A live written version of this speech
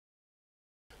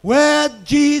Well,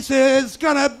 Jesus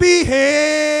gonna be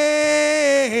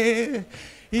here.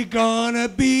 He's gonna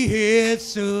be here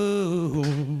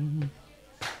soon.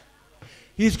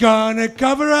 He's gonna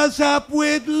cover us up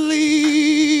with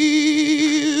leaves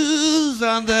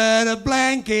under the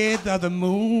blanket of the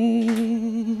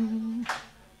moon,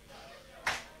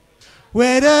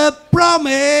 with a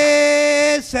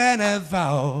promise and a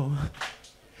vow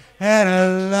and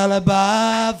a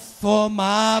lullaby for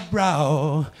my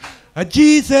brow.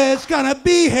 Jesus gonna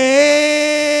be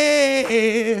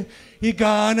here. He's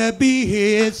gonna be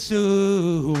here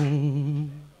soon.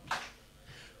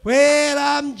 Well,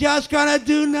 I'm just gonna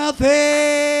do nothing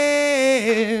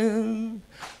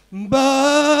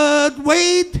but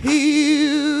wait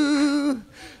here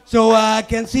so I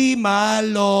can see my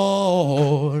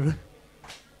Lord.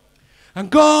 I'm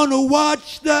gonna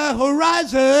watch the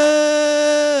horizon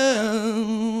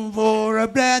for a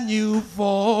brand new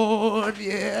Ford,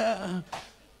 yeah.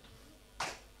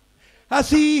 I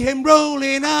see him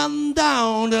rolling on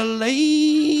down the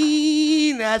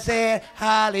lane. I said,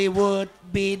 Hollywood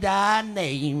be thy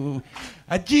name.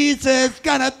 Jesus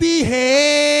gonna be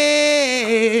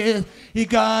here. He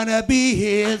gonna be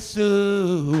here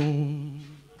soon.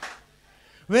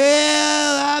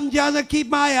 Well, I'm just gonna keep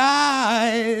my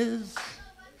eyes.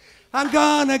 I'm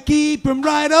gonna keep them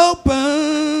right open.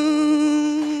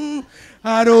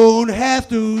 I don't have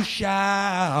to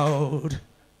shout.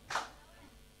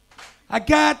 I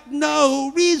got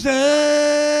no reason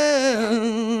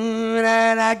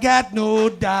and I got no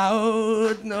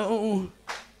doubt, no.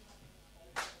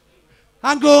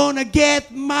 I'm gonna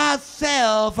get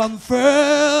myself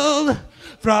unfurled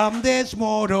from this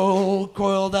mortal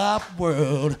coiled up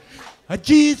world.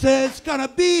 Jesus gonna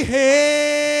be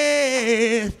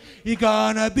here. He's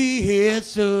gonna be here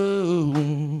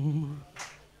soon.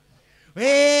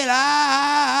 Well,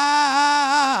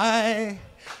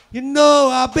 you know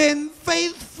I've been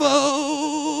faithful.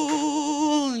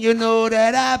 You know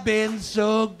that I've been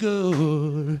so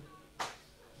good.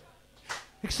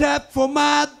 Except for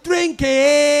my drinking,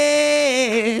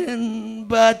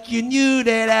 but you knew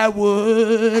that I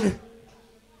would.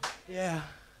 Yeah.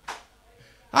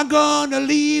 I'm gonna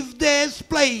leave this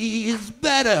place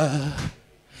better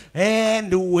and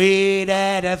the way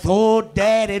that I thought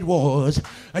that it was.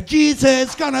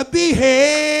 Jesus gonna be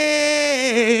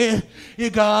here. You're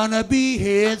gonna be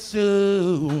here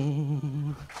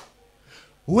soon.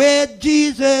 Where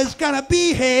Jesus gonna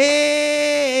be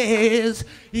here.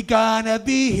 You're gonna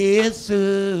be here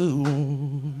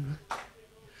soon.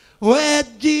 Where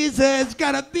Jesus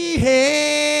gonna be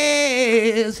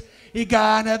here. You're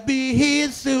gonna be here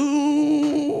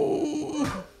soon.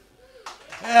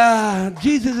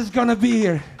 Jesus is gonna be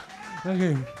here.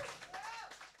 Okay.